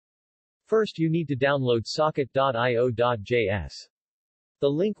First you need to download socket.io.js. The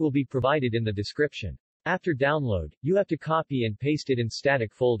link will be provided in the description. After download, you have to copy and paste it in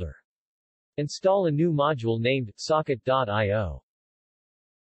static folder. Install a new module named socket.io.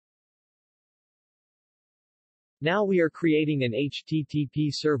 Now we are creating an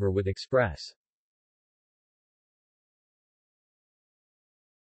HTTP server with Express.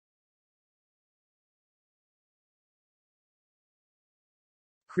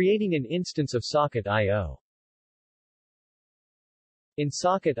 Creating an instance of Socket.io. In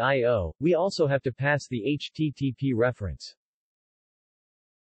Socket.io, we also have to pass the HTTP reference.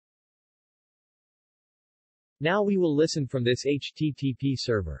 Now we will listen from this HTTP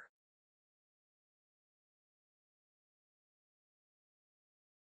server.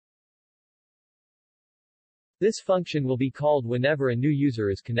 This function will be called whenever a new user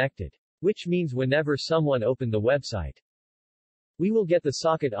is connected, which means whenever someone opened the website. We will get the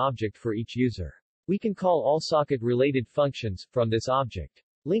socket object for each user. We can call all socket-related functions from this object.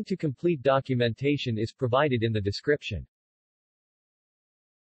 Link to complete documentation is provided in the description.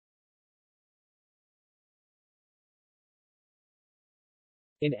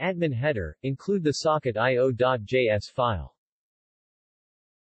 In admin header, include the socket.io.js file.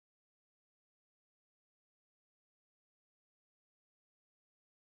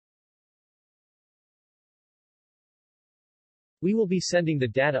 We will be sending the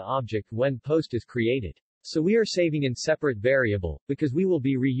data object when post is created. So we are saving in separate variable, because we will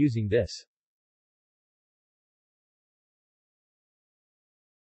be reusing this.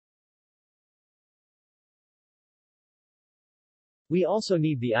 We also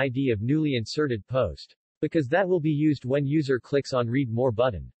need the ID of newly inserted post, because that will be used when user clicks on Read More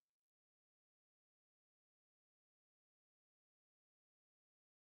button.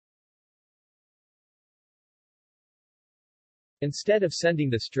 Instead of sending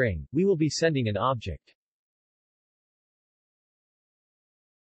the string, we will be sending an object.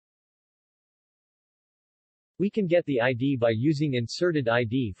 We can get the ID by using inserted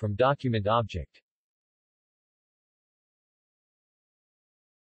ID from document object.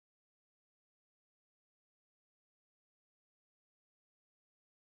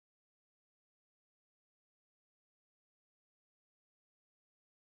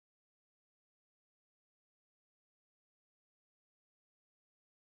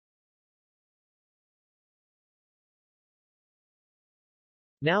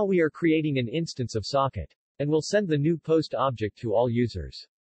 Now we are creating an instance of socket, and will send the new post object to all users.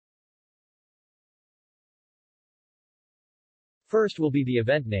 First will be the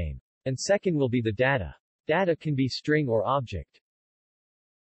event name, and second will be the data. Data can be string or object.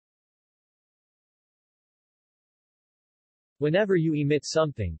 Whenever you emit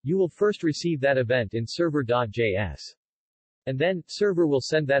something, you will first receive that event in server.js. And then, server will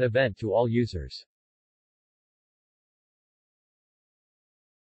send that event to all users.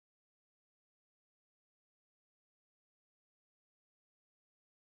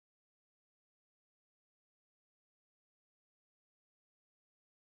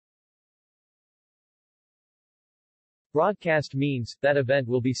 Broadcast means, that event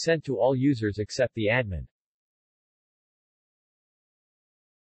will be sent to all users except the admin.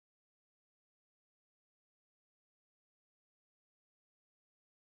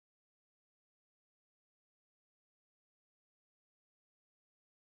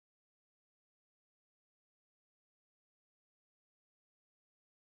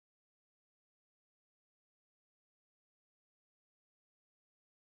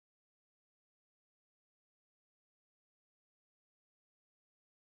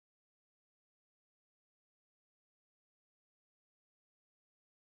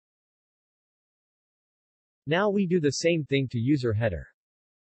 Now we do the same thing to user header.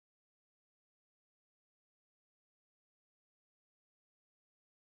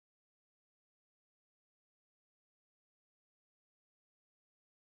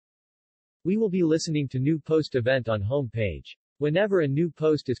 We will be listening to new post event on home page. Whenever a new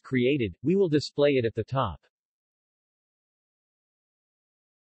post is created, we will display it at the top.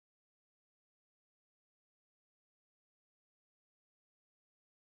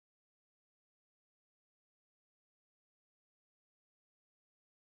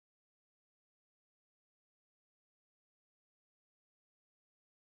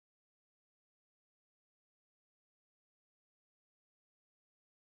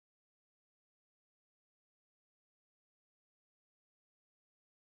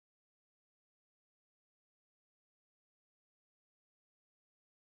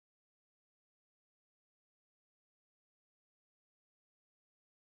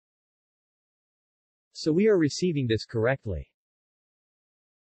 So we are receiving this correctly.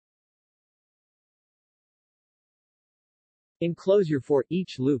 Enclose your for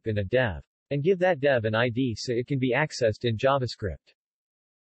each loop in a dev. And give that dev an ID so it can be accessed in JavaScript.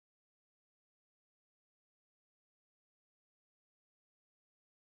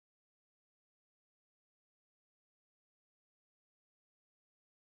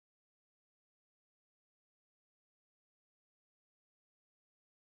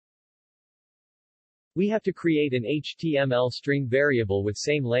 We have to create an HTML string variable with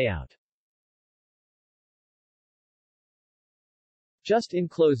same layout. Just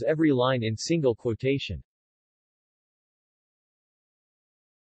enclose every line in single quotation.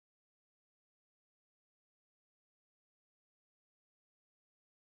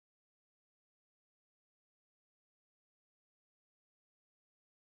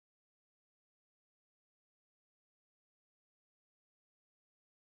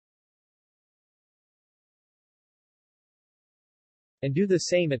 And do the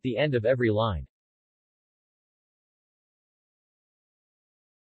same at the end of every line.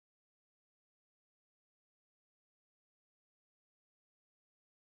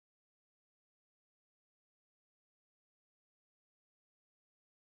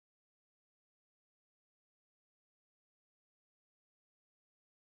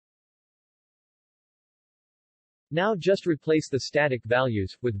 Now just replace the static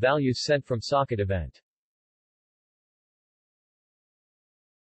values with values sent from socket event.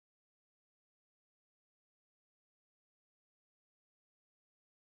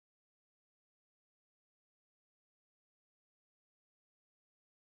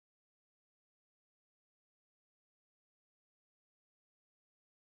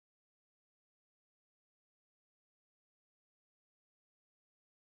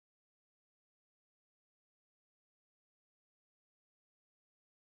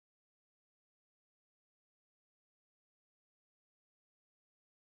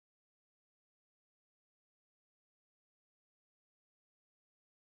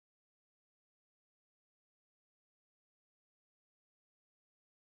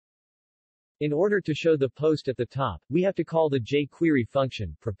 In order to show the post at the top, we have to call the jQuery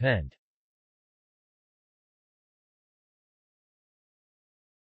function, prepend.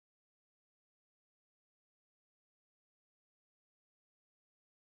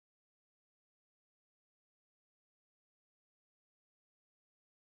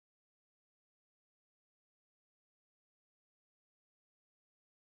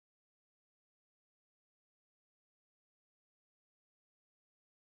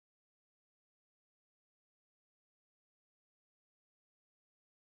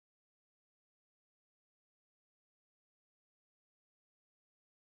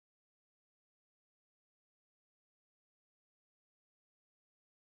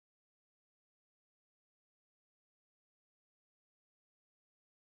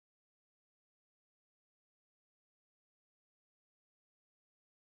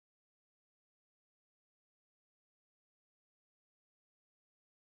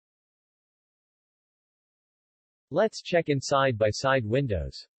 Let's check in side-by-side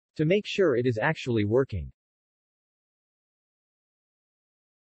windows to make sure it is actually working.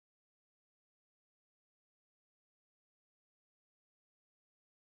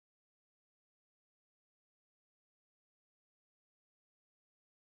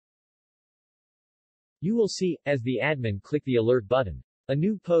 You will see, as the admin click the alert button, a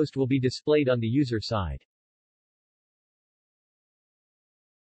new post will be displayed on the user side.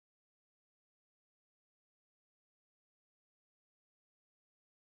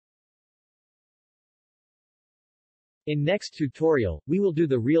 In next tutorial, we will do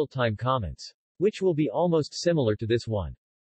the real-time comments, which will be almost similar to this one.